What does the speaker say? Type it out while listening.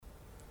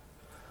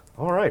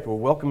All right, well,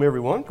 welcome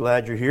everyone.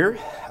 Glad you're here.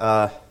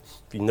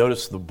 If you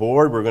notice the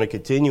board, we're going to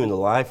continue in the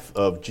life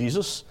of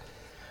Jesus.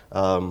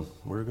 We're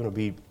going to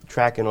be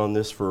tracking on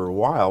this for a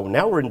while.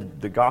 Now we're in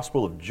the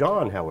Gospel of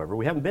John, however.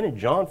 We haven't been in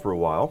John for a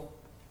while.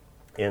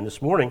 And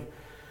this morning,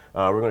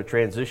 we're going to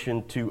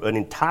transition to an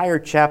entire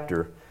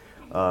chapter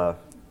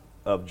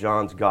of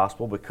John's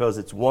Gospel because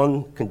it's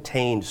one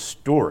contained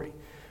story.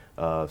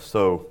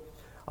 So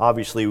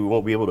obviously, we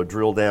won't be able to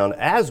drill down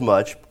as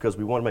much because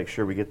we want to make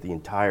sure we get the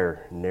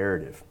entire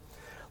narrative.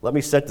 Let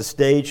me set the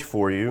stage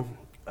for you.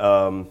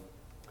 When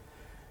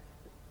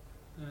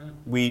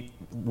we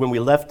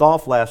left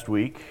off last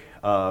week,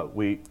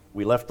 we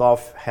left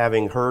off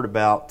having heard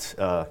about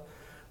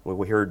when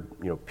we heard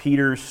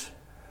Peter's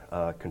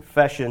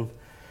confession,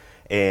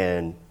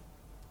 and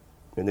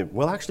then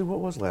actually, what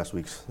was last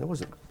week's? That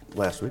wasn't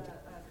last week.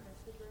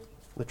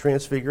 The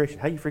Transfiguration.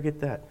 How do you forget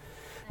that?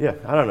 Yeah,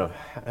 I don't know.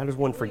 How does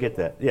one forget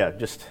that? Yeah,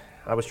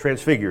 I was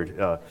transfigured.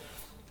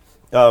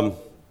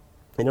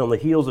 And on the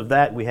heels of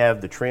that, we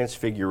have the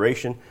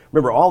Transfiguration.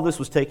 Remember, all this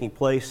was taking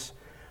place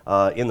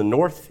in the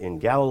north, in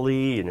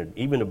Galilee, and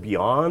even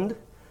beyond.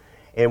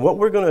 And what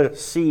we're going to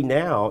see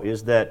now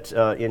is that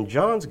in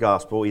John's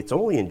Gospel, it's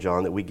only in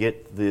John that we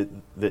get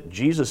that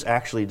Jesus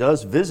actually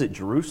does visit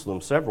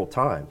Jerusalem several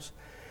times.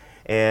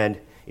 And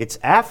it's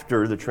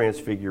after the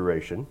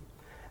Transfiguration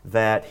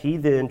that he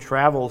then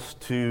travels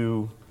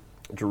to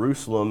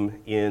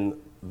Jerusalem in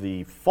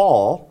the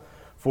fall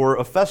for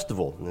a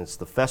festival, and it's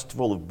the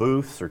Festival of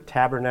Booths or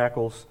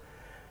Tabernacles.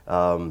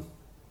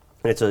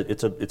 It's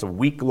a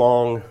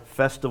week-long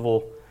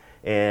festival,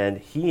 and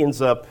he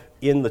ends up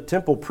in the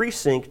temple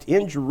precinct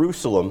in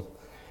Jerusalem,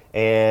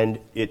 and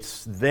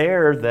it's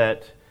there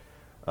that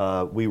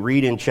we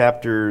read in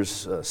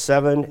chapters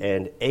 7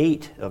 and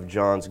 8 of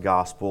John's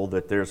Gospel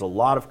that there's a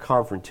lot of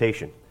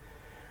confrontation.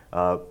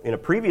 In a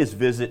previous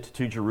visit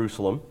to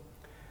Jerusalem,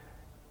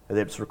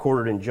 that's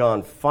recorded in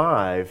John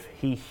 5,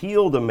 he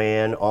healed a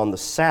man on the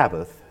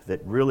Sabbath that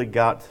really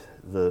got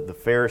the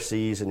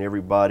Pharisees and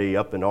everybody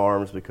up in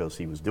arms because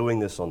he was doing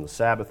this on the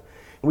Sabbath.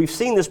 And we've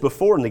seen this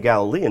before in the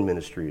Galilean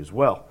ministry as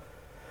well.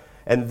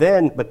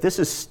 But this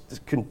is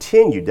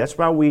continued. That's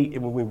why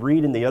when we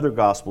read in the other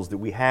Gospels that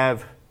we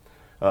have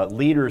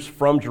leaders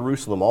from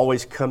Jerusalem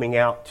always coming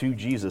out to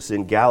Jesus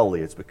in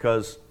Galilee. It's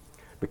because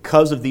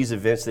of these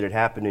events that had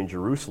happened in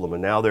Jerusalem,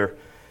 and now they're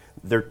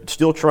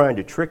still trying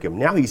to trick him.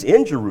 Now he's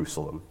in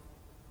Jerusalem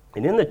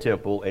and in the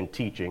temple and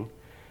teaching.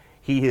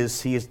 He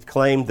has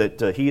claimed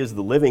that he is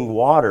the living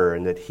water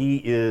and that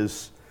he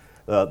is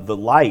the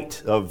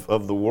light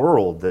of the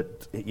world,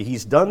 that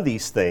he's done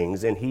these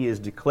things, and he has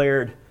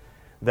declared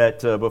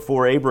that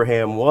before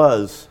Abraham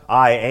was,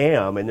 I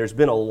am. And there's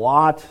been a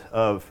lot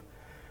of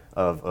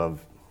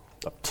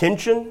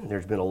tension.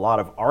 There's been a lot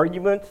of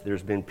argument.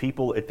 There's been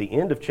people at the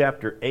end of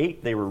chapter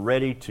 8, they were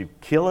ready to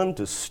kill him,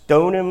 to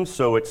stone him.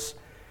 So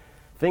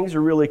things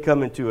are really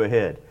coming to a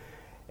head.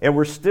 And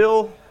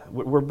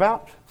we're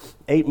about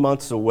 8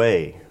 months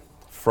away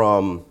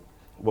from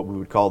what we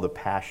would call the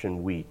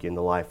Passion Week in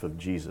the life of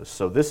Jesus.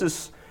 So this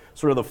is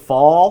sort of the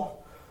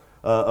fall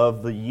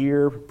of the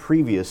year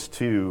previous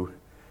to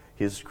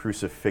his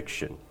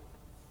crucifixion.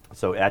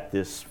 So at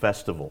this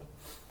festival.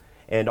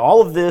 And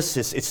all of this,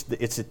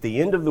 it's at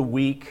the end of the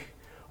week.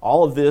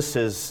 All of this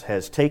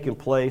has taken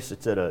place.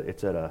 It's at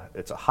a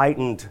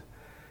heightened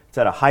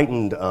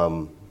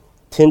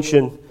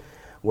tension,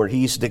 where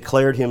he's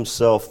declared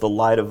himself the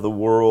light of the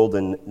world.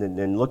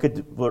 And look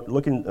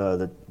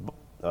in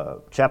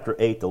chapter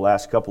 8, the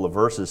last couple of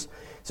verses.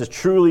 It says,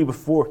 truly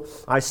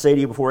I say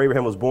to you, before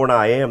Abraham was born,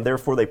 I am.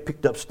 Therefore they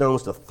picked up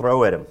stones to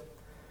throw at him.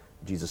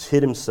 Jesus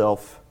hid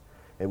himself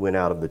and went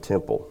out of the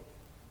temple.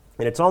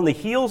 And it's on the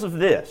heels of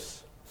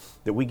this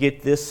that we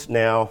get this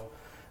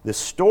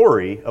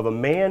story of a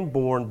man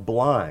born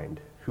blind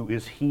who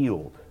is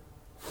healed.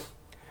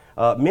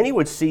 Many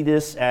would see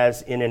this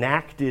as an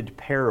enacted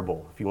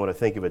parable, if you want to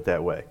think of it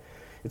that way.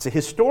 It's a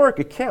historic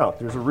account.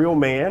 There's a real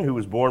man who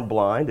was born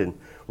blind, and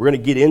we're going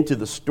to get into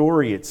the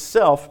story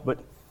itself, but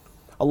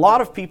a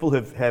lot of people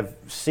have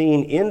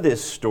seen in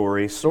this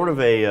story sort of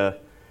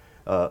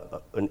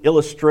an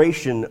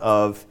illustration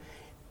of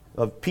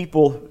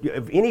people,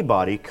 of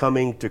anybody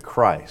coming to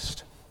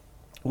Christ.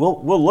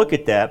 We'll look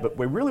at that, but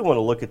we really want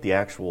to look at the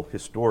actual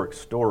historic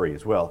story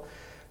as well.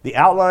 The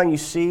outline you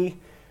see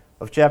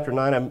of chapter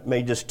 9, I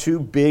made just two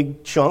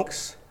big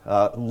chunks.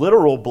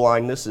 Literal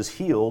blindness is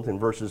healed in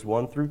verses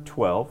 1 through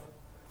 12.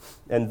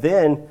 And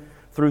then,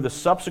 through the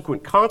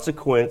subsequent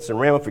consequence and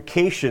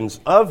ramifications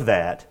of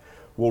that,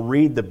 we'll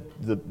read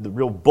the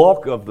real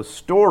bulk of the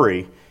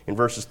story in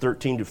verses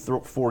 13 to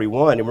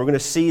 41. And we're going to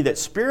see that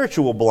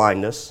spiritual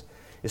blindness,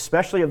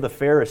 especially of the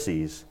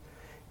Pharisees,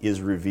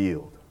 is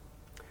revealed.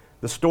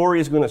 The story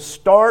is going to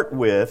start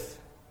with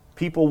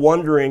people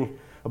wondering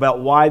about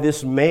why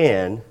this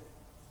man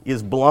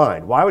is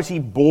blind. Why was he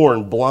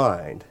born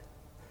blind?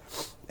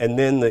 And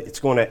then it's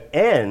going to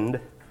end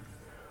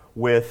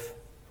with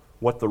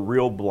what the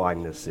real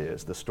blindness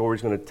is. The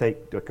story's going to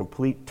take a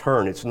complete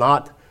turn. It's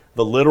not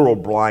the literal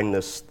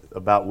blindness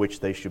about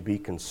which they should be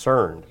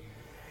concerned.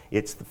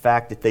 It's the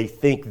fact that they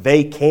think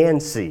they can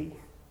see,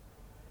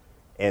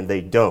 and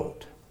they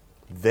don't.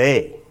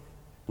 They,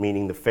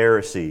 meaning the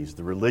Pharisees,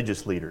 the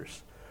religious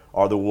leaders,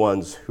 are the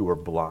ones who are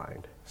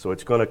blind. So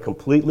it's going to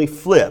completely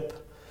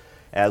flip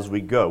as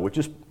we go, which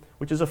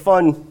is a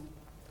fun.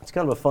 It's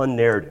kind of a fun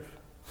narrative.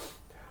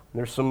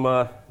 There's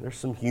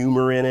some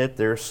humor in it.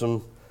 There's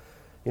some,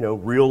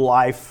 real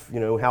life,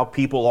 how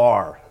people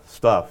are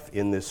stuff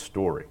in this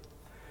story.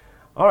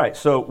 All right,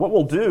 so what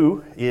we'll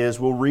do is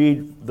we'll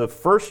read the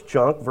first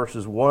chunk,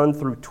 verses 1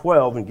 through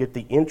 12, and get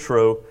the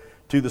intro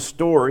to the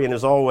story. And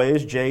as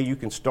always, Jay, you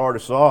can start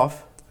us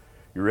off.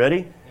 You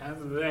ready?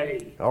 I'm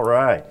ready. All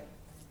right.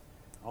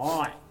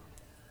 All right.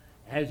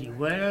 As he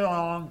went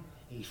along,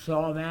 he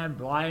saw a man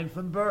blind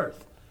from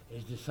birth.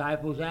 His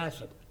disciples asked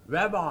him,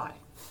 Rabbi,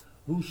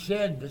 who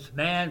sinned, this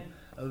man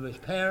of his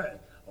parent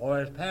or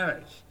his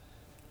parents?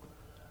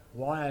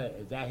 Why,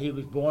 that he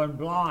was born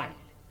blind?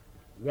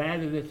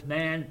 Rather, this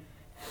man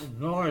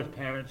nor his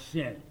parents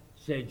sinned,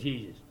 said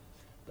Jesus.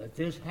 But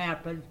this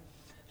happened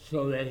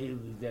so that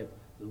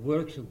the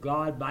works of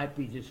God might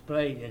be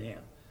displayed in him.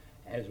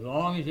 As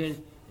long as it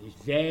is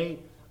day,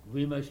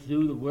 we must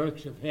do the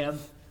works of him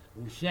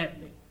who sent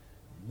me.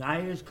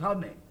 Night is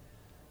coming,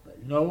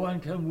 but no one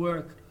can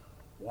work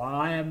while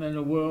I am in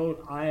the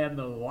world. I am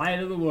the light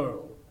of the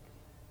world.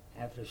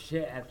 After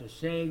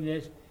saying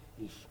this,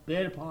 he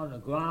spit upon the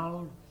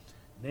ground,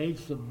 made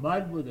some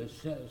mud with his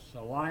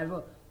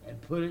saliva,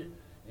 and put it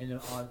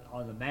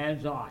on the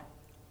man's eye.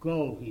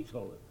 Go, he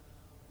told him.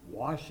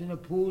 Wash in the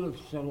pool of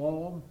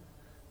Siloam.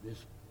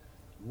 This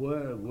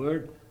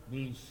word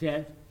means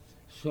sent.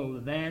 So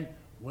the man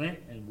went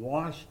and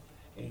washed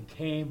and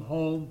came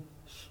home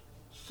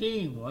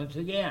seeing once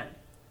again.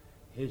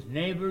 His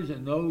neighbors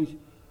and those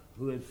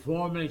who had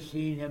formerly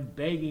seen him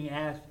begging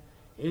asked,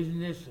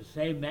 Isn't this the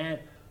same man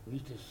who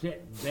used to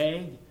sit and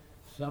beg?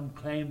 Some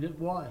claimed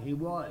he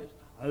was.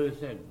 Others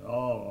said,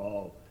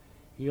 No,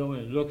 he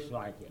only looks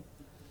like him.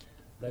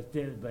 But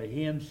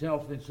he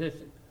himself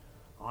insisted,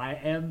 I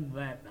am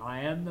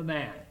the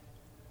man.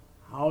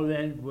 How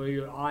then were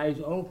your eyes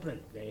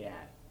opened? They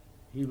asked.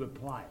 He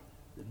replied,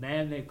 The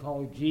man they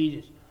called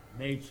Jesus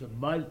made some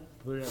mud,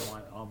 put it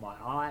on my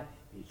eye.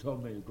 He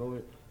told me to go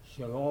to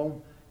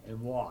Siloam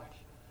and wash.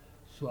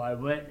 So I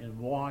went and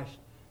washed,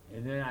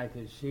 and then I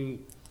could see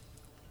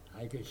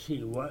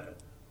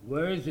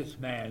where is this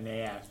man?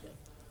 They asked him.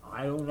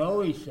 I don't know,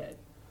 he said.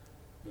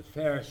 The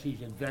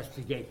Pharisees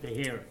investigate the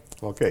hearing.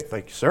 Okay,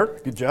 thank you, sir.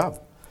 Good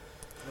job.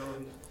 So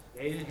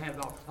they didn't have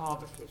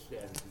optometrists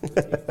then.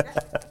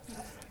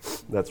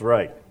 That's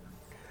right.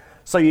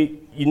 So you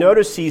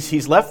notice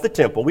he's left the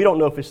temple. We don't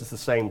know if this is the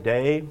same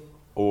day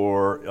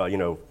or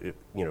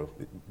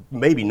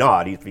maybe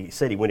not. He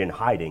said he went in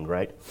hiding,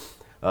 right?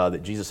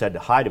 That Jesus had to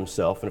hide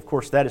himself, and of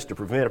course that is to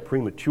prevent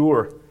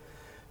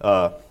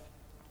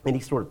any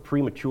sort of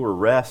premature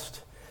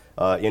rest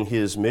in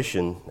his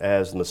mission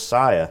as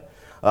Messiah.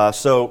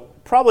 So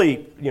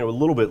probably a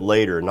little bit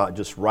later, not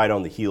just right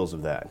on the heels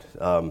of that,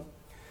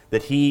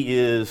 that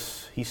he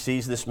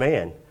sees this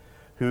man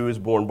who is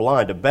born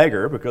blind, a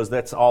beggar, because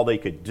that's all they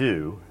could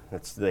do.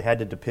 They had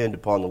to depend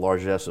upon the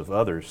largesse of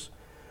others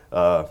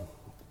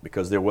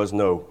because there was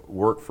no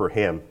work for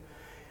him.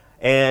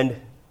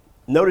 And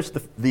notice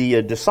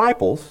the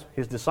disciples,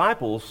 his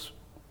disciples,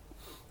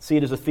 see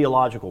it as a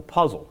theological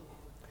puzzle.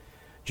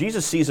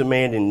 Jesus sees a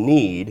man in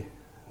need.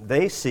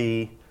 They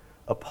see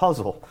a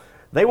puzzle.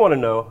 They want to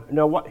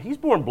know what? He's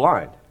born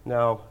blind.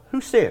 Now,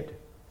 who sinned?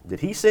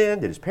 Did he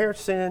sin? Did his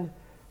parents sin?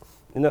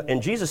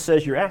 And Jesus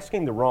says, you're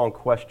asking the wrong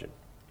question.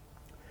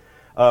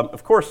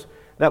 Of course,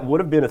 that would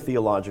have been a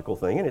theological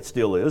thing, and it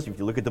still is. If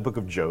you look at the book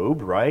of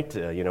Job, right,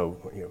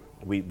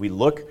 we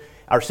look,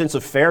 our sense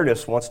of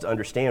fairness wants to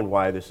understand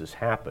why this has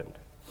happened.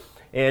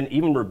 And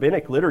even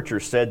rabbinic literature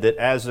said that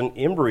as an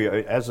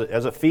embryo, as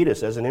a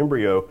fetus, as an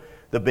embryo,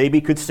 the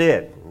baby could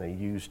sin. And they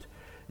used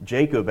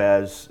Jacob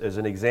as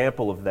an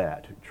example of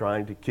that,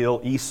 trying to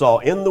kill Esau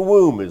in the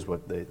womb is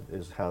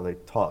how they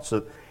taught.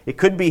 So it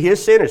could be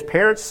his sin, his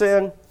parents'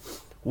 sin.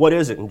 What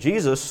is it? And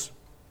Jesus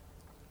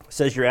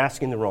says you're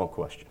asking the wrong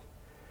question.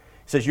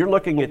 He says you're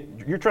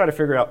trying to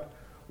figure out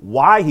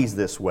why he's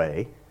this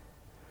way,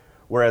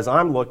 whereas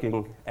I'm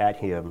looking at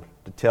him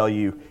to tell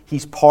you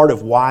he's part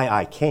of why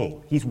I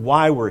came. He's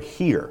why we're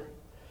here.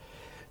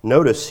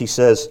 Notice he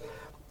says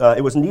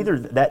it was neither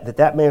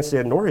that man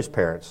sinned nor his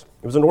parents.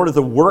 It was in order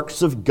the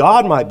works of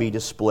God might be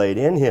displayed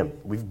in him.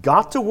 We've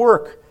got to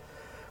work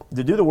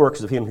to do the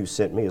works of him who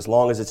sent me as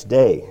long as it's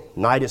day.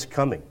 Night is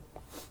coming.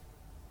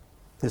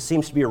 This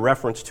seems to be a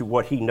reference to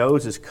what he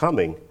knows is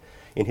coming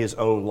in his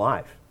own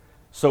life.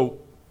 So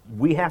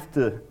we have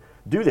to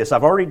do this.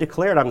 I've already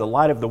declared I'm the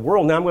light of the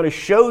world. Now I'm going to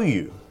show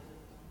you.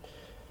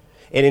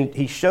 And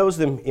he shows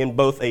them in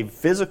both a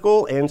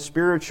physical and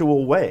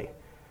spiritual way.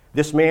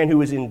 This man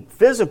who is in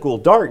physical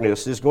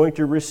darkness is going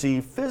to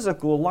receive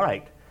physical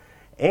light.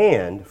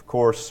 And, of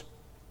course,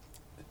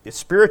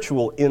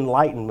 spiritual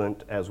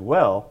enlightenment as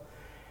well.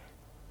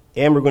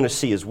 And we're going to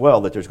see as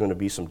well that there's going to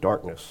be some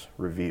darkness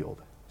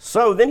revealed.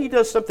 So then he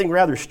does something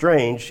rather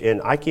strange,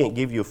 and I can't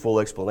give you a full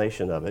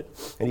explanation of it.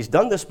 And he's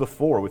done this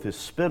before with his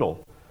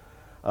spittle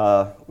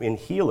in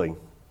healing.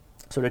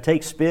 So to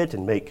take spit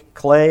and make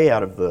clay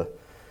out of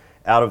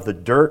the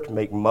dirt,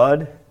 make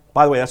mud.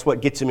 By the way, that's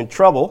what gets him in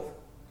trouble,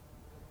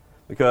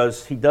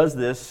 because he does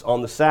this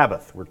on the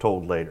Sabbath, we're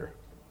told later.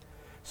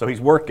 So he's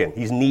working,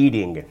 he's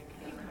kneading.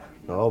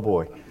 Oh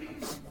boy.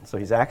 So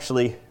he's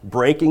actually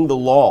breaking the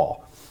law.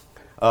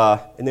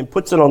 And then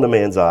puts it on the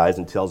man's eyes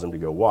and tells him to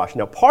go wash.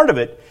 Now, part of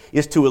it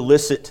is to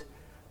elicit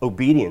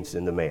obedience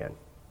in the man,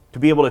 to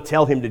be able to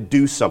tell him to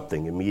do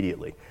something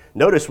immediately.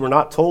 Notice we're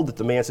not told that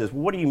the man says,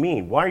 well, what do you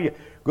mean? Why are you,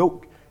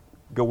 go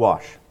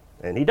wash.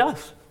 And he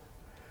does.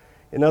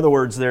 In other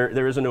words,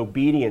 there is an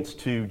obedience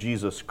to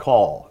Jesus'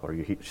 call. Are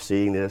you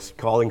seeing this?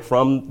 Calling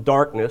from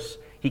darkness.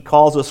 He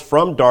calls us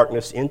from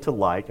darkness into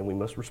light, and we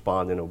must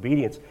respond in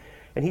obedience.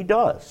 And he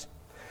does.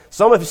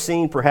 Some have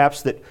seen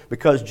perhaps that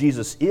because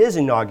Jesus is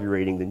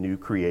inaugurating the new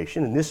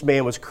creation, and this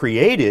man was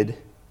created,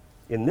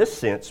 in this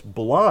sense,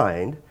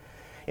 blind,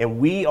 and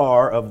we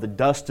are of the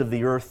dust of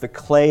the earth, the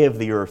clay of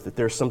the earth, that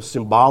there's some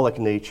symbolic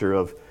nature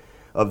of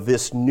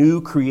this new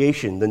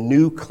creation, the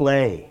new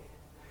clay,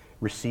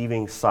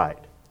 receiving sight.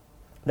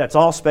 That's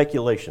all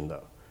speculation,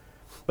 though.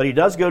 But he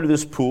does go to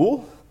this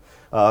pool,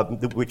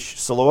 which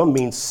Siloam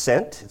means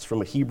sent. It's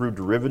from a Hebrew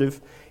derivative.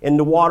 And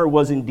the water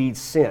was indeed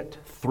sent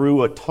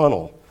through a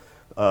tunnel,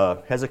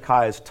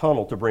 Hezekiah's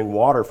tunnel, to bring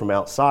water from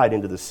outside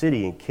into the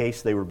city in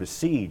case they were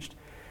besieged.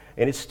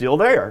 And it's still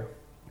there.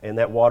 And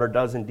that water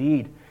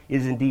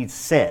is indeed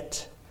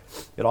sent.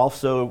 It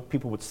also,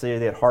 people would say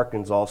that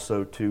harkens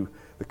also to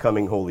the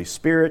coming Holy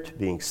Spirit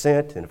being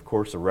sent, and of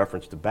course a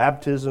reference to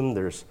baptism.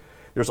 There's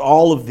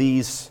all of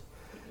these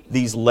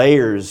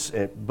layers,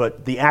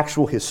 but the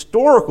actual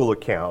historical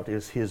account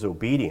is his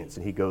obedience.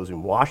 And he goes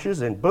and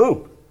washes, and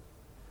boom,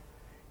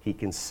 he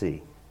can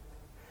see.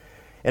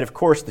 And of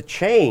course, the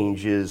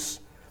change is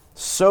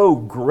so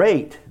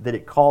great that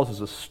it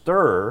causes a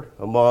stir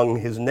among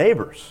his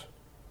neighbors.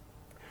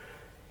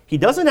 He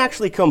doesn't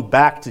actually come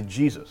back to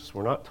Jesus.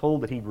 We're not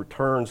told that he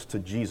returns to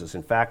Jesus.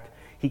 In fact,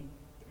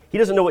 he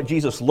doesn't know what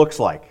Jesus looks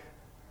like.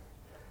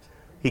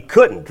 He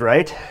couldn't,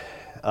 right?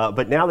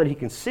 But now that he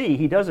can see,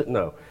 he doesn't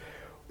know.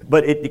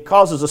 But it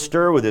causes a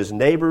stir with his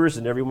neighbors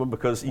and everyone,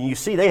 because you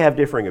see they have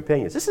differing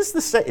opinions.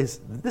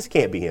 This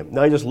can't be him.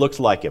 No, he just looks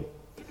like him.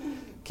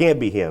 Can't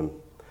be him,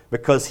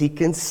 because he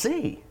can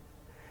see.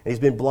 And he's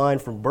been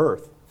blind from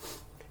birth.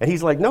 And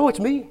he's like, no, it's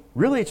me.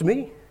 Really, it's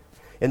me.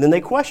 And then they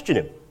question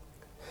him.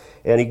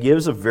 And he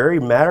gives a very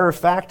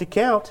matter-of-fact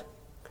account.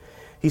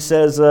 He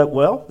says,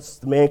 well, this is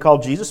the man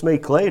called Jesus,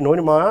 made clay,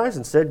 anointed my eyes,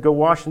 and said, go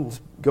wash in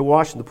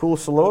the pool of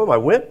Siloam. I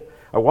went,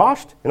 I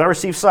washed, and I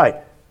received sight.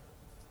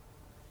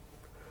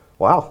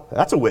 Wow,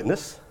 that's a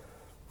witness.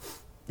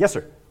 Yes, sir?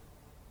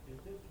 Is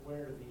this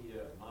where the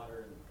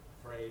modern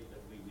phrase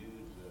that we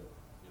use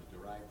is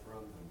derived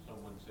from when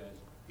someone says,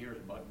 here's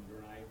mud in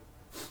your eye?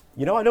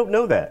 You know, I don't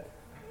know that.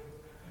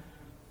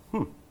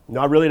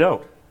 No, I really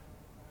don't.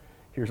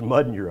 Here's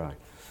mud in your eye.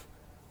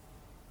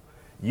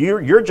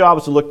 Your job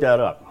is to look that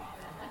up.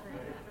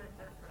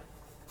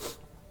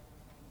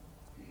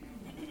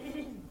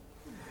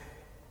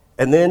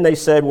 And then they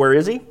said, where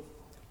is he?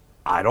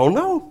 I don't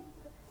know.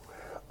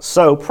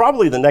 So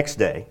probably the next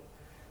day,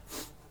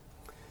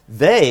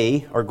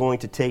 they are going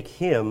to take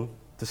him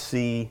to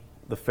see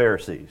the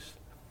Pharisees.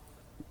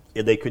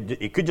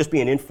 It could just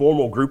be an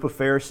informal group of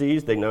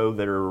Pharisees they know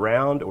that are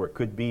around, or it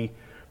could be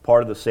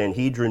part of the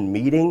Sanhedrin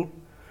meeting.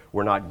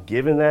 We're not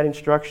given that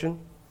instruction.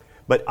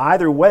 But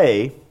either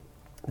way,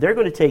 they're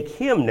going to take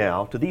him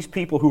now to these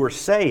people who are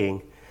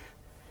saying,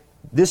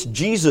 this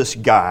Jesus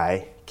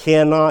guy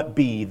cannot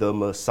be the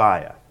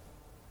Messiah.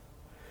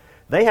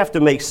 They have to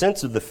make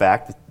sense of the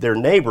fact that their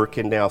neighbor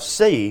can now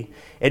see,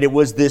 and it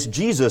was this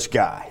Jesus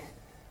guy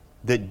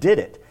that did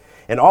it.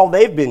 And all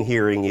they've been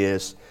hearing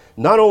is,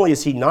 not only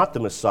is he not the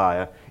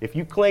Messiah, if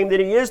you claim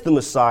that he is the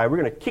Messiah, we're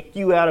going to kick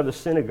you out of the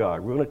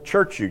synagogue. We're going to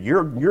church you.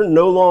 You're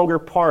no longer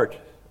part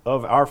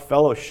of our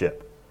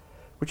fellowship,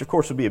 which of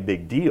course would be a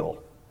big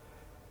deal.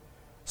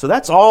 So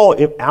that's all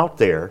out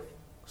there.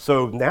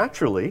 So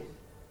naturally,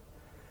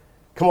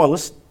 come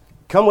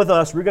with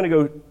us. We're going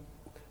to go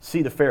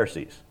see the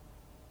Pharisees.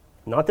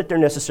 Not that they're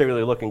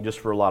necessarily looking just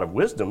for a lot of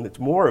wisdom. It's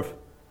more of,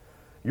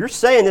 you're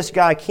saying this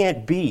guy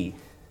can't be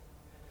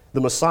the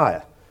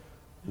Messiah.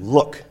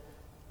 Look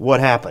what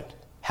happened.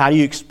 How do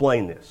you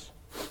explain this?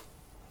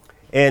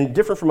 And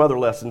different from other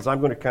lessons,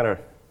 I'm going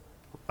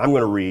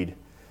to read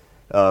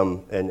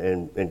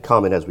and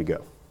comment as we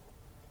go.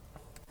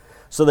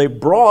 So they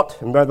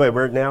brought, and by the way,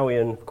 we're now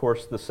in, of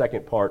course, the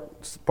second part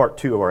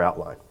 2 of our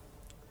outline.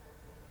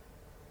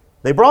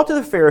 They brought to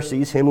the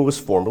Pharisees him who was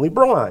formerly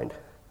blind.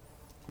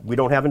 We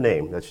don't have a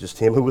name. That's just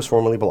him who was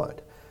formerly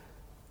blind.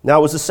 Now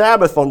it was the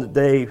Sabbath on the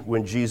day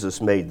when Jesus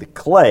made the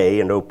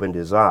clay and opened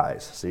his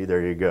eyes. See,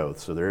 there you go.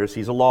 So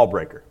he's a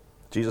lawbreaker.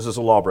 Jesus is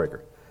a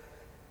lawbreaker.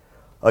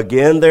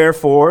 Again,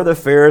 therefore, the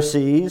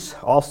Pharisees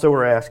also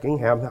were asking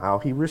how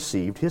he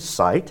received his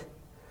sight.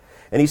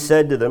 And he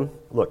said to them,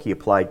 look, he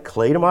applied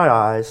clay to my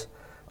eyes.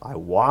 I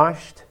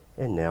washed,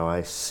 and now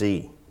I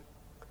see.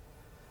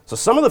 So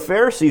some of the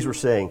Pharisees were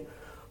saying,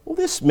 well,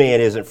 this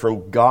man isn't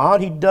from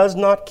God. He does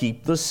not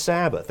keep the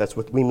Sabbath. That's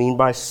what we mean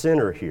by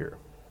sinner here.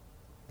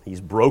 He's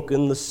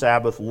broken the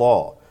Sabbath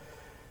law.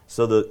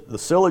 So the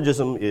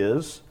syllogism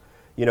is,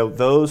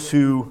 those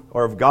who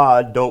are of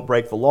God don't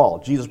break the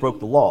law. Jesus broke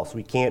the law, so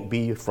he can't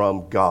be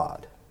from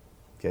God.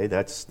 Okay,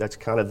 that's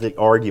kind of the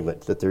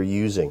argument that they're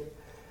using.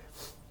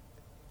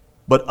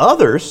 But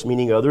others,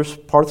 meaning others,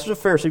 parts of the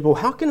Pharisees, well,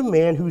 how can a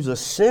man who's a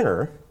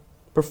sinner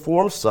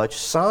perform such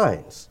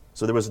signs?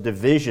 So there was a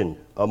division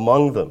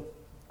among them.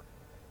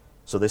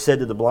 So they said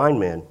to the blind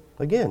man,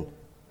 again,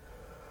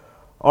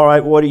 all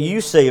right, what do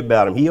you say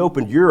about him? He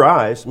opened your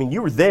eyes.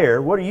 You were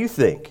there. What do you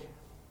think?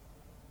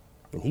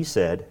 And he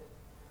said,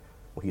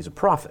 well, he's a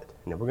prophet.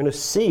 Now we're going to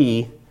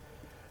see,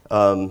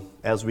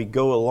 as we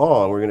go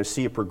along, we're going to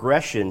see a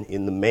progression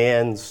in the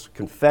man's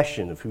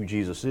confession of who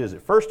Jesus is.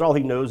 At first, all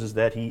he knows is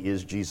that he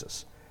is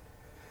Jesus.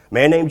 A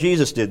man named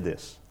Jesus did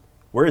this.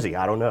 Where is he?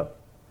 I don't know.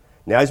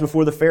 Now he's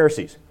before the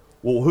Pharisees.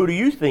 Well, who do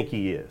you think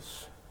he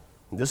is?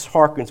 This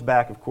harkens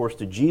back, of course,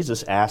 to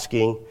Jesus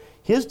asking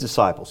his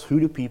disciples, who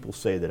do people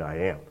say that I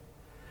am?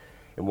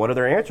 And one of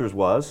their answers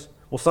was,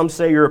 well, some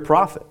say you're a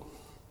prophet.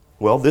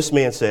 Well, this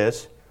man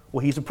says,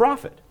 well, he's a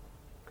prophet.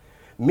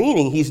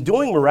 Meaning he's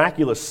doing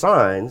miraculous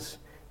signs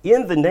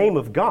in the name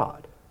of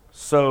God.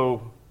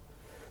 So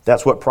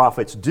that's what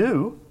prophets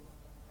do.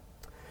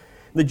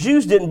 The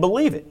Jews didn't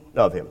believe it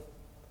of him.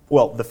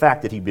 Well, the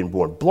fact that he'd been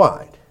born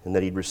blind and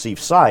that he'd received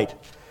sight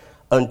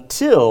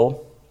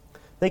until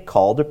they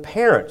called the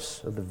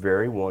parents of the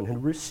very one who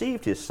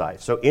received his sight.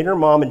 So enter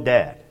mom and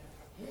dad.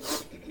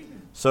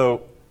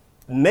 So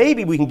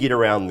maybe we can get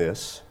around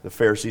this. The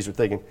Pharisees are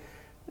thinking,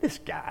 this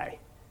guy,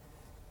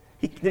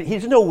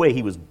 there's no way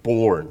he was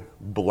born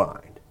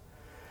blind.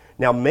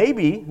 Now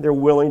maybe they're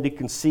willing to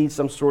concede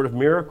some sort of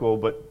miracle,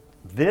 but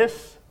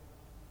this,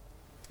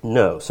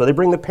 no. So they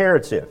bring the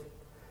parents in.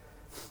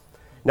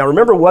 Now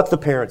remember what the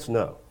parents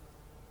know.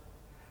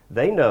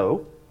 They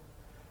know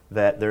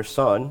that their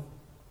son,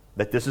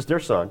 that this is their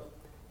son.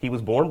 He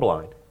was born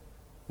blind.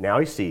 Now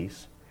he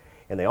sees.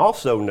 And they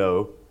also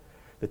know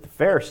that the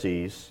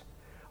Pharisees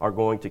are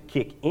going to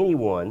kick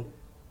anyone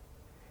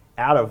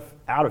out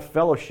of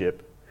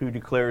fellowship who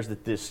declares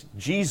that this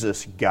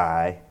Jesus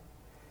guy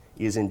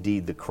is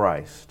indeed the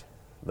Christ,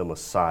 the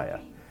Messiah.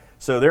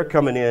 So they're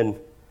coming in.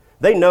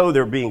 They know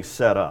they're being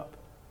set up,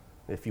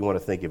 if you want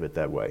to think of it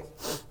that way.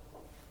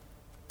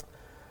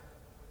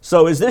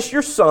 So is this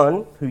your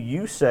son who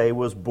you say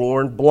was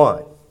born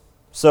blind?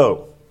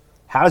 So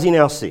how does he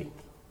now see?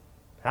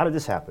 How did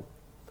this happen?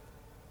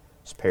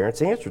 His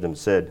parents answered him and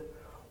said,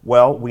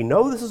 well, we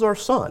know this is our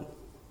son,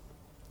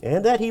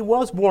 and that he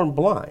was born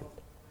blind.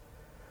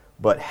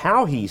 But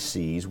how he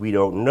sees, we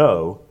don't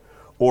know,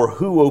 or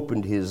who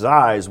opened his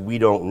eyes, we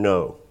don't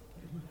know.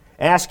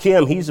 Ask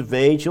him, he's of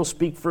age, he'll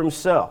speak for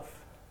himself.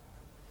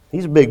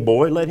 He's a big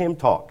boy, let him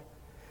talk.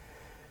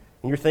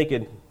 And you're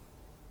thinking,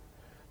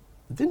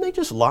 didn't they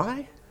just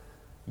lie?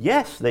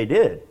 Yes, they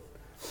did.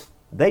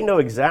 They know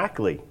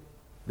exactly.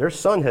 Their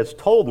son has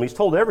told them, he's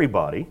told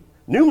everybody,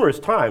 numerous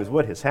times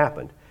what has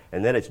happened,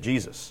 and then it's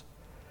Jesus.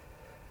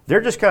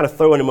 They're just kind of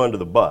throwing him under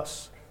the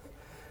bus,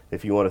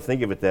 if you want to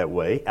think of it that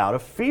way, out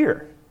of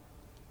fear.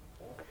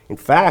 In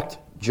fact,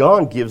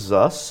 John gives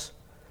us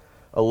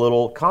a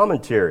little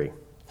commentary.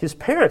 His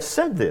parents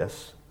said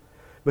this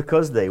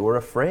because they were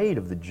afraid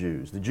of the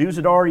Jews. The Jews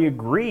had already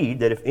agreed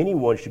that if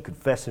anyone should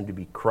confess him to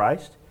be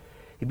Christ,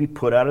 he'd be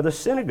put out of the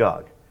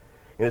synagogue.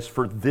 And it's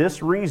for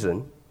this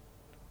reason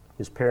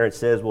his parents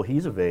says, well,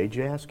 he's of age,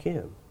 ask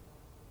him.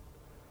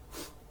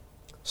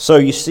 So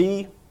you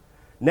see,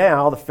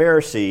 now the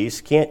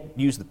Pharisees can't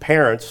use the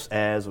parents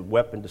as a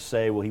weapon to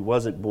say, well, he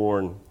wasn't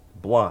born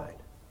blind.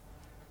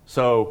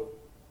 So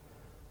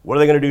what are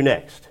they going to do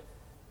next?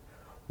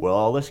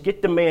 Well, let's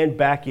get the man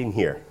back in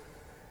here.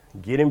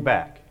 Get him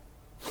back.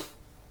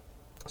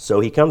 So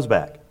he comes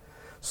back.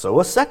 So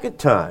a second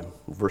time,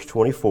 verse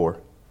 24,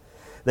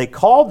 they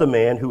called the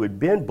man who had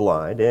been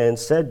blind and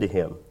said to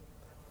him,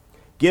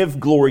 give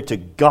glory to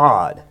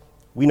God.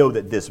 We know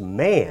that this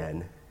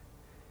man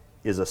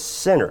is a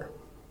sinner.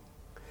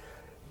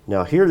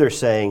 Now here they're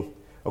saying,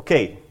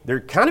 okay, they're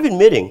kind of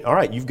admitting, all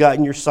right, you've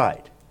gotten your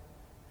sight.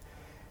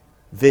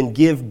 Then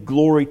give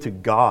glory to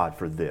God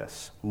for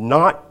this.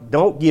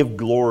 Don't give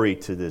glory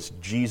to this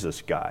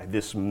Jesus guy,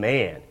 this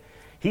man.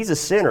 He's a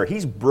sinner.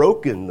 He's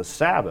broken the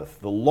Sabbath,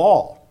 the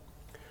law.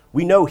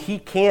 We know he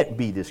can't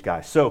be this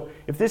guy. So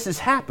if this has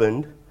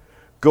happened,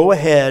 go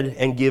ahead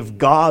and give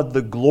God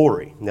the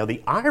glory. Now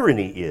the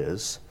irony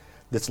is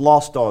that's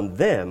lost on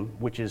them,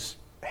 which is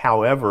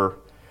however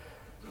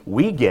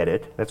we get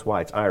it, that's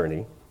why it's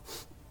irony,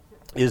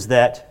 is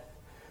that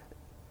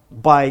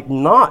by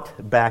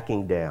not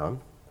backing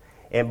down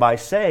and by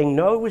saying,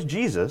 no, it was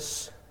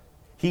Jesus,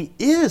 he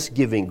is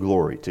giving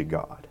glory to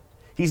God.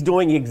 He's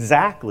doing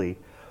exactly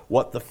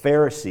what the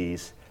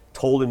Pharisees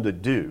told him to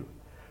do.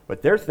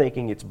 But they're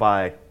thinking it's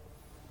by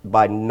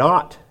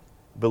not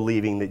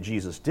believing that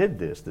Jesus did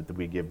this that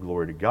we give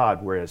glory to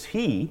God, whereas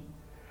he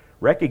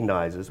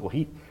recognizes,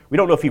 we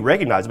don't know if he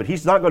recognizes, but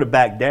he's not going to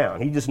back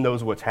down. He just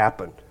knows what's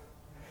happened.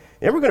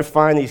 And we're going to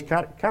find these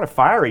kind of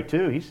fiery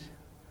too.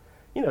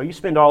 You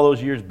spend all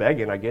those years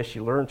begging, I guess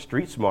you learn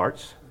street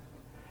smarts.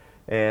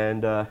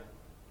 And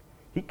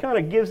he kind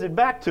of gives it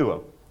back to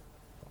him.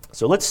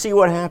 So let's see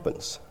what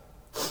happens.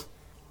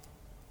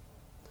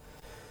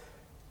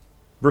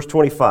 Verse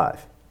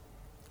 25.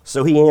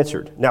 So he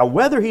answered, now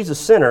whether he's a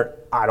sinner,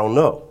 I don't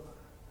know.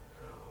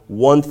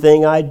 One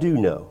thing I do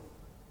know,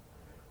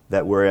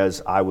 that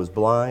whereas I was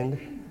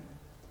blind,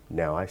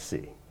 now I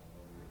see.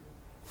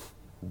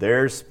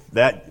 There's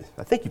that,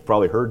 I think you've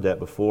probably heard that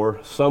before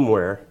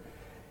somewhere,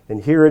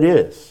 and here it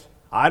is.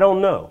 I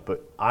don't know,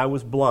 but I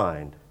was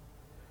blind,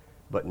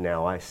 but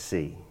now I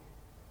see.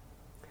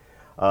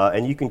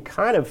 And you can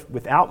kind of,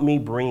 without me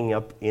bringing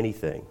up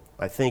anything,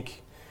 I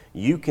think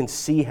you can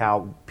see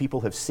how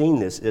people have seen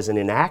this as an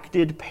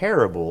enacted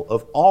parable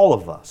of all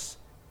of us.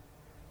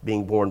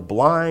 Being born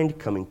blind,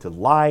 coming to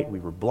light. We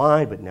were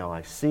blind, but now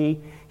I see.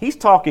 He's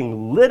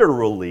talking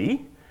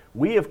literally.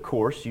 We, of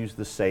course, use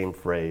the same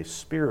phrase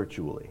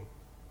spiritually.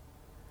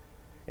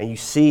 And you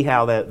see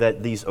how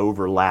that these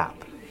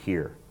overlap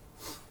here.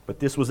 But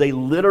this was a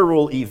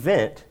literal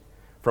event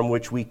from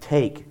which we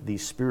take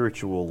these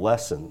spiritual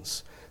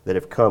lessons that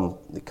have come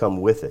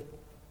with it.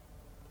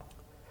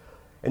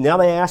 And now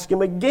they ask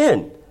him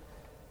again,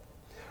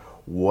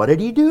 what did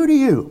he do to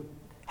you?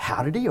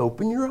 How did he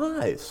open your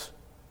eyes?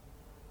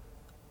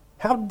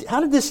 How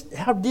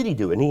did he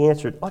do it? And he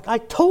answered, like I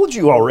told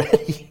you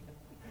already,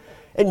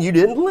 and you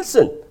didn't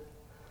listen.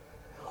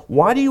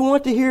 Why do you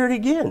want to hear it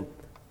again?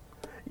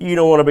 You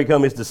don't want to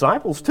become his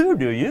disciples too,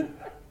 do you?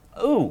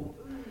 Ooh,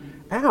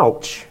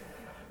 ouch.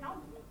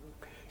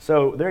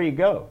 So there you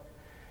go.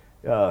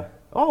 You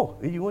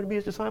want to be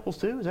his disciples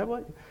too? Is that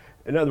what?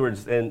 In other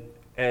words,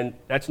 and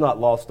that's not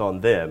lost on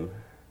them.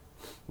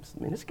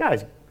 I mean, this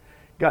guy's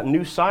got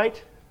new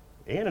sight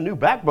and a new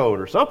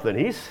backbone or something.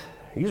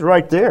 He's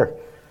right there.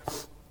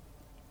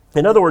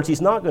 In other words,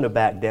 he's not going to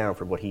back down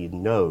from what he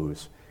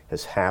knows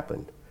has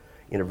happened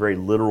in a very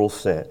literal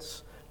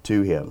sense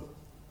to him.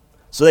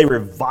 So they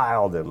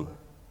reviled him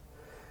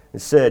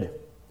and said,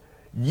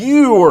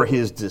 you are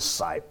his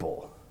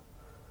disciple.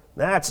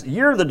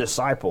 You're the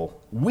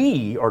disciple.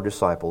 We are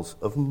disciples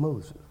of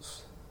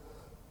Moses.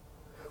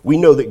 We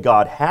know that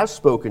God has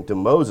spoken to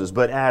Moses,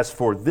 but as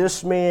for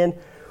this man,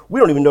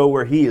 we don't even know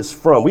where he is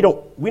from. We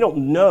don't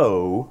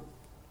know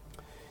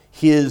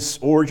his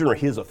origin or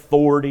his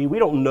authority. We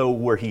don't know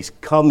where he's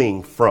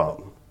coming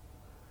from.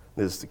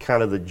 This is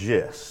kind of the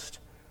gist.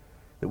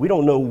 That we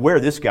don't know where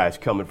this guy's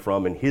coming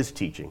from in his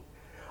teaching.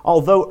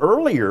 Although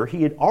earlier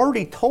he had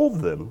already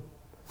told them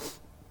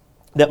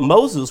that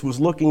Moses was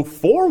looking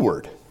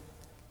forward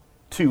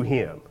to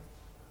him.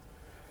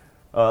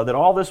 That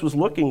all this was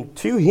looking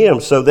to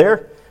him. So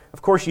there,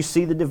 of course, you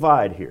see the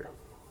divide here.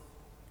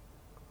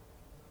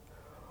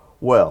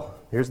 Well,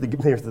 here's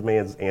the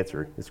man's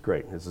answer. It's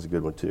great. This is a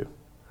good one too.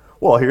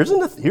 Well, here's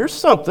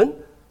something.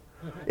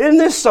 Isn't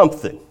this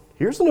something?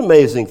 Here's an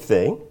amazing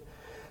thing.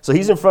 So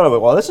he's in front of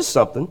it. Well, this is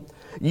something.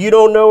 You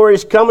don't know where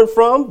he's coming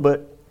from,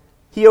 but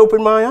he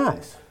opened my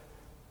eyes.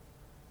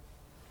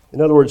 In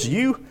other words,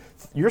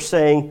 you're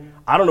saying,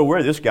 I don't know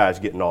where this guy's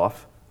getting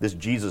off, this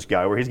Jesus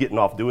guy, where he's getting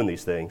off doing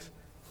these things.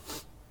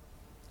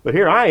 But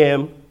here I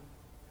am,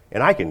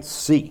 and I can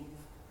see.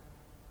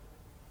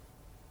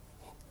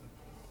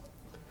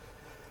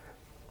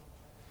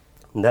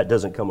 And that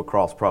doesn't come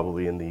across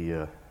probably in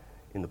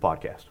the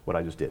podcast, what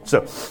I just did.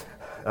 So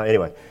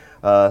anyway,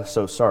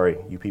 so sorry,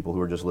 you people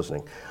who are just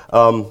listening.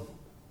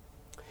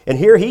 And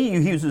here he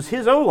uses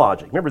his own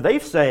logic. Remember,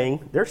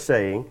 they're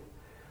saying,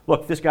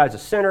 look, this guy's a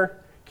sinner,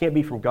 can't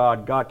be from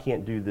God. God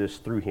can't do this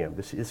through him.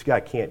 This guy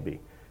can't be.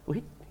 Well,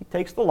 he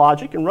takes the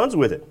logic and runs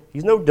with it.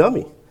 He's no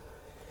dummy.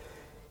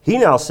 He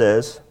now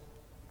says,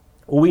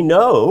 well, we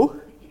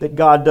know that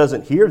God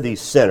doesn't hear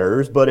these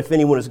sinners, but if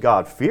anyone is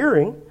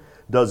God-fearing,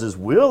 does his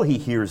will, he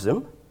hears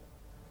them.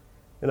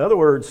 In other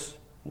words,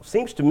 it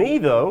seems to me,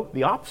 though,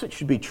 the opposite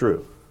should be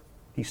true,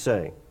 he's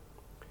saying.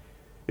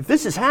 If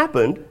this has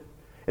happened,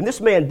 and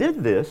this man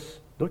did this,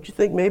 don't you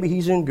think maybe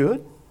he's in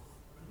good?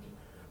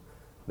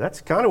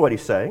 That's kind of what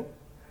he's saying.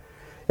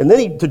 And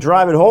then to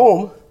drive it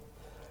home,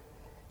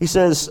 he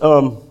says,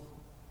 where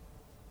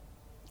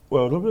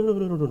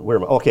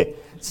am I? Okay.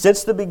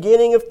 Since the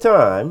beginning of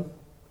time,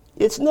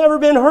 it's never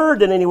been heard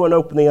that anyone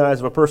opened the eyes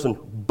of a person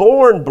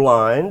born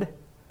blind.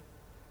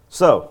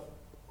 So,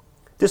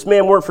 if this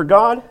man weren't for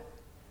God,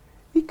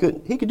 he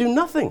could do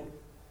nothing.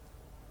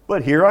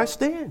 But here I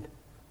stand.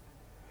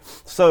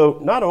 So,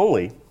 not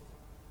only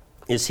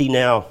is he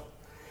now,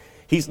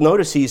 he's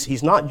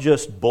not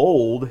just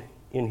bold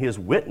in his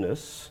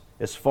witness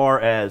as far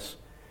as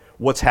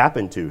what's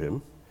happened to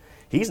him.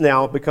 He's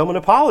now become an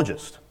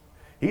apologist.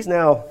 He's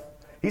now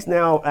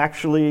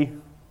actually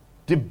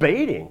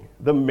debating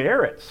the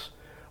merits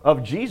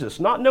of Jesus,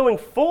 not knowing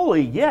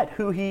fully yet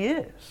who he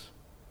is.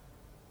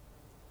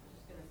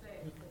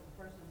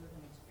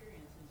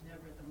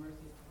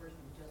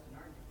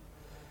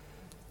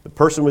 The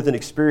person with an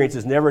experience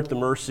is never at the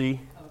mercy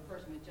of a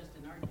person with just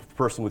an argument. of a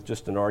person with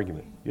just an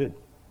argument. Good.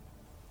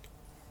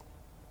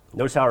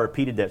 Notice how I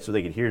repeated that so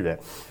they could hear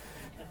that.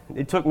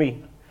 It took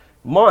me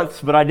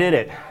months, but I did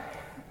it.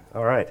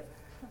 All right.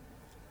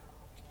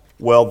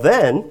 Well,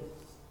 then,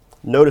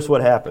 notice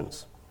what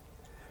happens.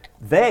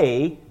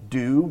 They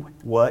do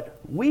what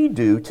we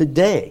do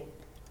today.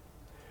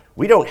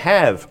 We don't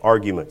have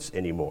arguments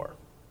anymore,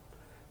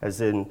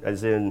 as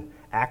in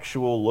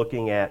actual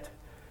looking at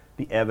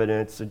the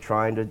evidence and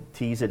trying to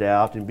tease it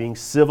out and being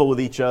civil with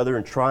each other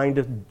and trying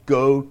to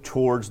go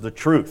towards the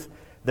truth.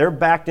 They're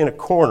backed in a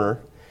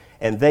corner,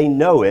 and they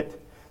know it,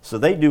 so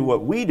they do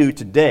what we do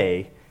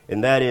today,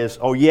 and that is,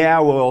 oh yeah,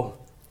 well,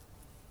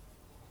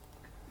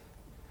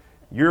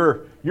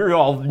 you're,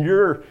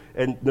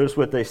 and notice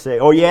what they say,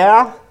 oh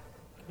yeah?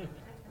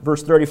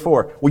 Verse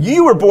 34, well,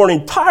 you were born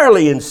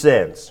entirely in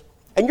sins,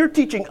 and you're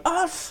teaching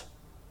us?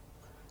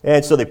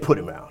 And so they put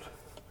him out.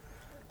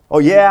 Oh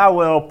yeah,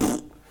 well,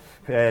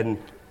 and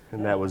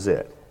that was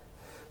it.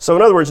 So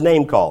in other words,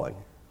 name calling.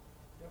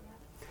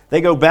 They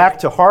go back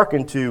to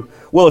hearken to,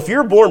 well, if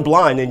you're born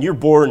blind, then you're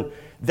born,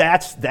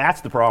 that's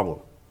the problem.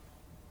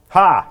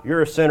 Ha,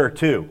 you're a sinner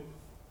too.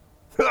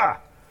 Ha!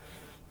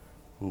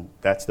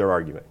 That's their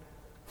argument.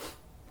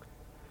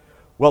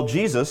 Well,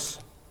 Jesus,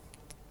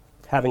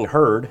 having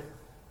heard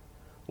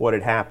what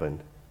had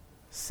happened,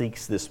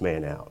 seeks this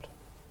man out.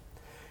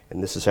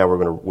 And this is how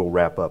we'll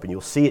wrap up. And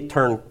you'll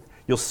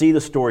see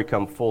the story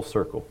come full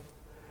circle.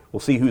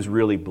 We'll see who's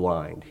really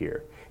blind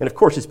here. And of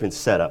course, it's been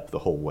set up the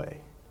whole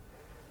way.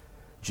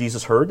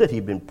 Jesus heard that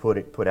he'd been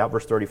put out,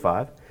 verse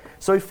 35.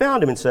 So he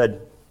found him and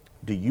said,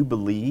 do you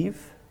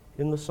believe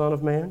in the Son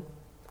of Man?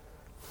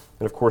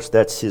 And of course,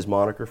 that's his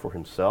moniker for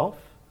himself,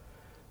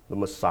 the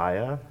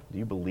Messiah. Do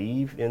you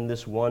believe in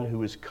this one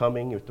who is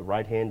coming at the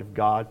right hand of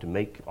God to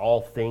make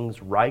all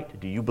things right?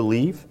 Do you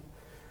believe?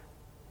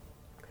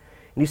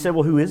 And he said,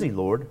 well, who is he,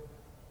 Lord?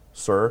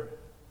 Sir.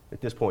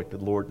 At this point,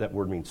 that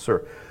word means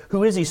sir.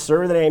 Who is he,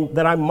 sir,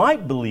 that I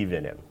might believe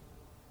in him?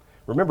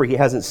 Remember, he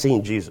hasn't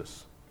seen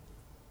Jesus.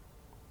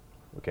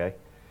 Okay?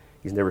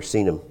 He's never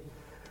seen him.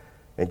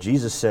 And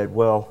Jesus said,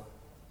 well,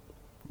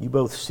 you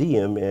both see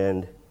him,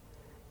 and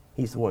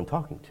he's the one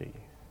talking to you.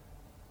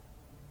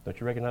 Don't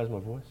you recognize my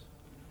voice?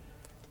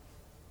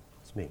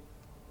 It's me.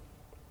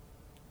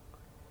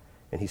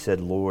 And he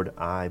said, Lord,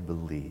 I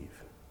believe.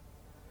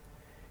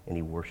 And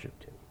he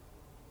worshiped him.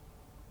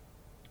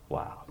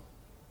 Wow.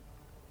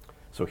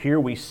 So here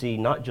we see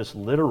not just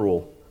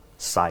literal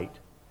sight,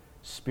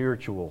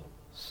 spiritual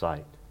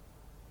sight.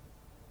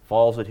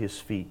 Falls at his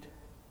feet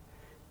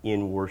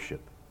in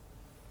worship.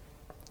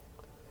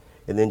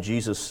 And then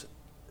Jesus,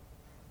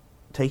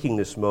 taking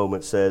this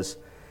moment, says,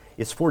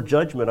 it's for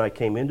judgment I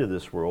came into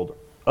this world.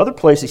 Other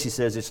places he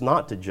says it's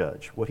not to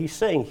judge. What he's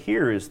saying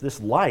here is this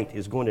light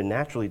is going to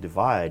naturally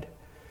divide.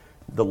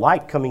 The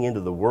light coming into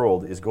the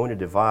world is going to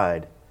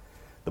divide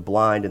the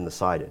blind and the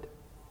sighted.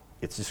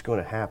 It's just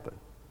going to happen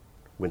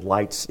when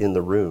light's in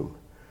the room.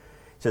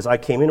 He says, I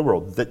came into the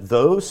world that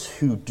those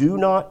who do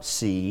not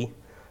see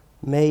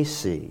may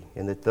see,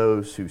 and that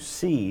those who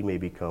see may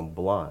become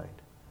blind.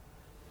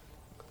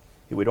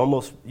 You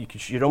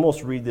should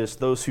almost read this,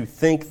 those who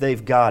think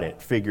they've got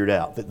it figured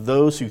out, that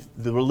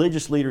the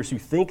religious leaders who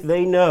think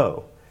they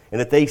know and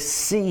that they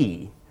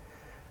see,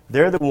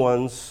 they're the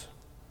ones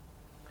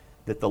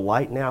that the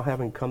light now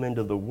having come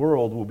into the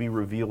world will be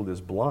revealed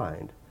as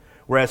blind.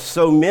 Whereas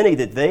so many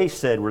that they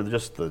said were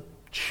just the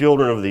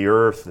children of the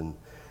earth and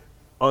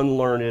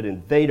unlearned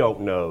and they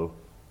don't know,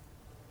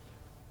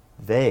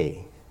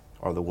 they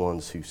are the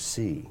ones who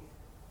see.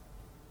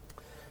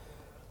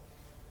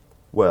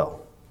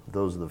 Well,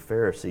 those are the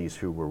Pharisees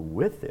who were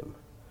with him,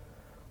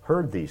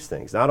 heard these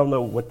things. Now, I don't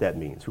know what that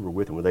means, who were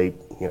with him. Were they,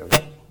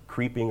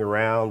 creeping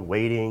around,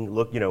 waiting,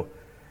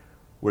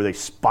 were they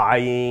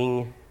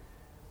spying?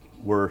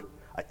 Who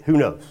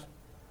knows?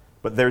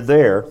 But they're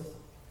there.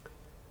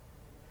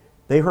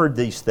 They heard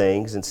these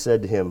things and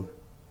said to him,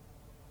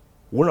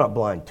 we're not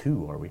blind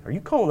too, are we? Are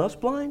you calling us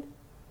blind?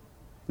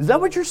 Is that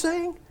what you're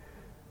saying?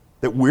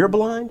 That we're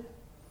blind?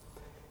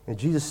 And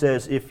Jesus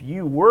says, if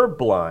you were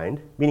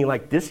blind, meaning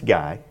like this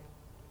guy,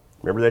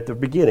 remember that at the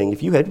beginning,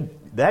 if you had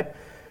that,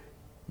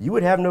 you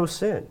would have no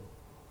sin.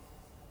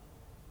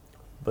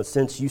 But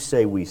since you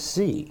say we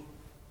see,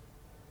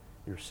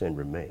 your sin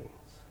remains.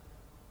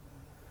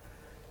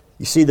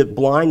 You see that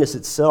blindness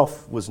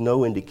itself was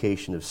no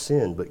indication of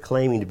sin, but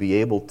claiming to be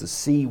able to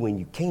see when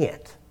you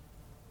can't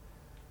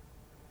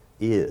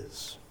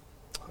is.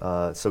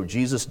 So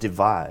Jesus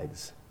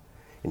divides.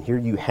 And here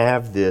you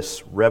have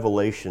this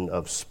revelation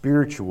of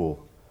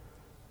spiritual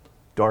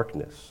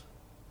darkness,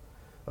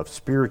 of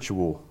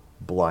spiritual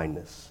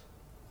blindness,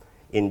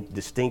 in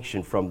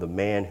distinction from the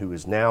man who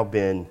has now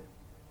been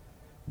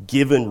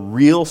given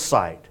real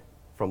sight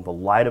from the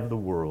light of the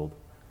world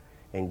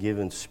and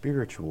given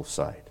spiritual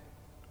sight.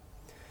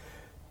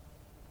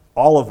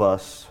 All of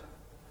us,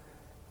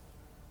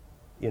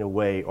 in a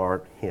way,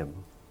 are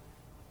him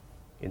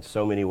in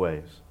so many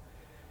ways.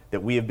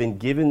 That we have been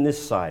given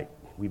this sight.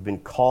 We've been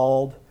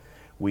called.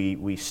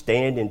 We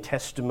stand in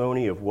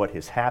testimony of what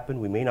has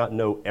happened. We may not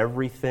know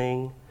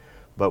everything,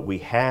 but we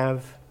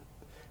have,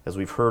 as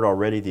we've heard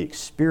already, the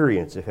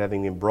experience of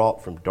having been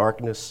brought from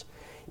darkness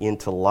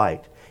into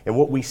light. And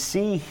what we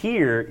see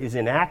here is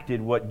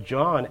enacted what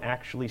John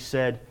actually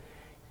said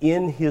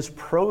in his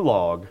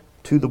prologue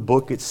to the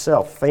book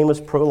itself.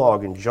 Famous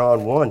prologue in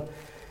John 1.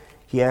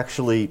 He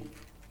actually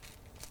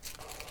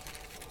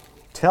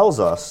tells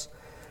us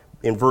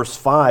in verse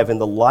 5, "And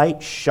the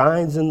light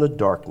shines in the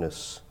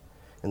darkness,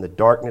 and the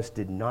darkness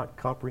did not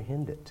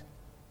comprehend it."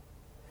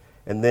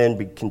 And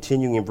then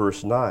continuing in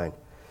verse 9,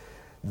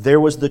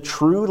 "There was the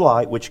true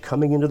light which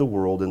coming into the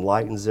world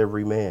enlightens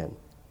every man.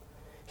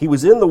 He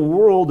was in the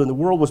world, and the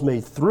world was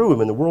made through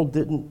him, and the world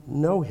didn't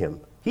know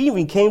him. He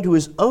even came to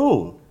his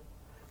own,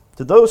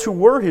 to those who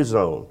were his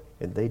own,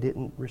 and they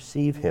didn't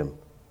receive him.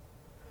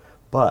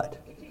 But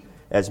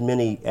as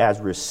many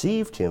as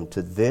received him,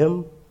 to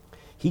them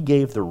he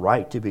gave the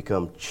right to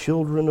become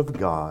children of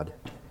God,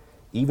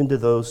 even to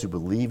those who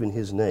believe in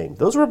his name.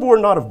 Those who were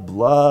born not of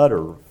blood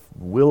or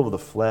will of the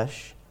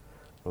flesh,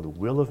 or the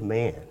will of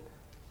man,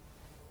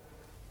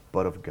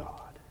 but of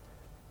God."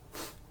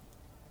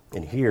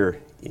 And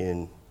here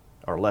in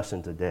our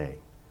lesson today,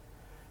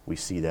 we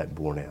see that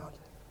borne out.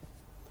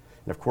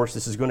 And of course,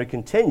 this is going to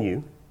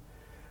continue.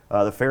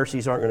 The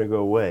Pharisees aren't going to go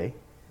away,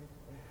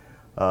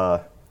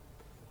 but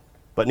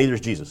neither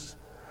is Jesus.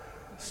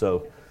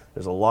 So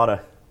there's a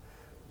lot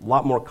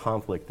more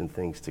conflict and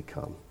things to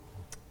come.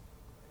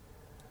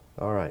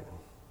 All right.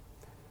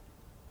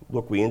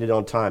 Look, we ended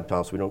on time,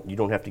 Tom, so you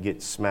don't have to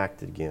get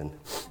smacked again.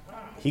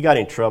 He got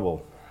in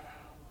trouble.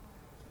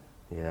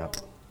 Yeah.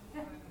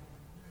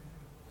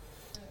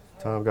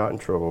 Tom got in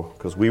trouble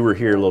because we were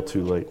here a little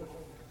too late.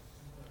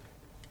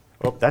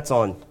 Oh, that's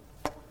on.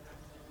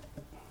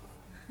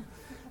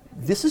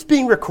 This is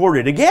being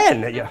recorded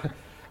again. Yeah.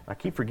 I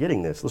keep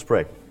forgetting this. Let's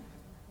pray.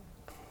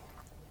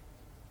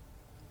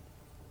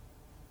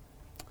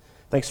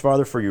 Thanks,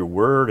 Father, for your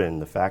word and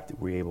the fact that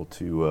we're able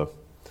to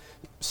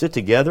sit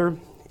together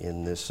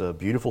in this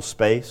beautiful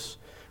space,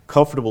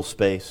 comfortable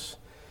space,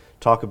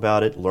 talk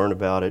about it, learn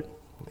about it,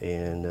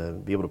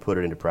 and be able to put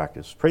it into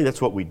practice. Pray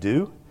that's what we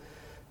do.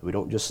 We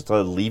don't just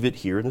leave it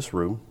here in this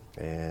room,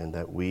 and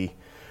that we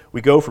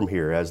go from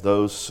here as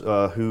those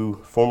who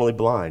formerly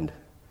blind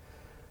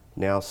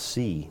now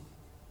see,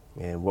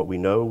 and what we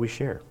know we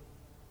share.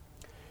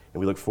 And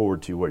we look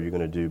forward to what you're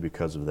going to do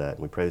because of that. And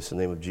we pray this in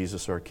the name of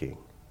Jesus our King.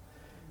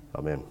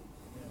 Amen.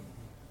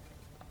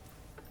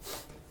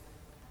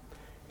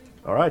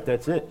 All right,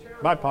 that's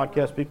it. Bye,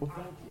 podcast people.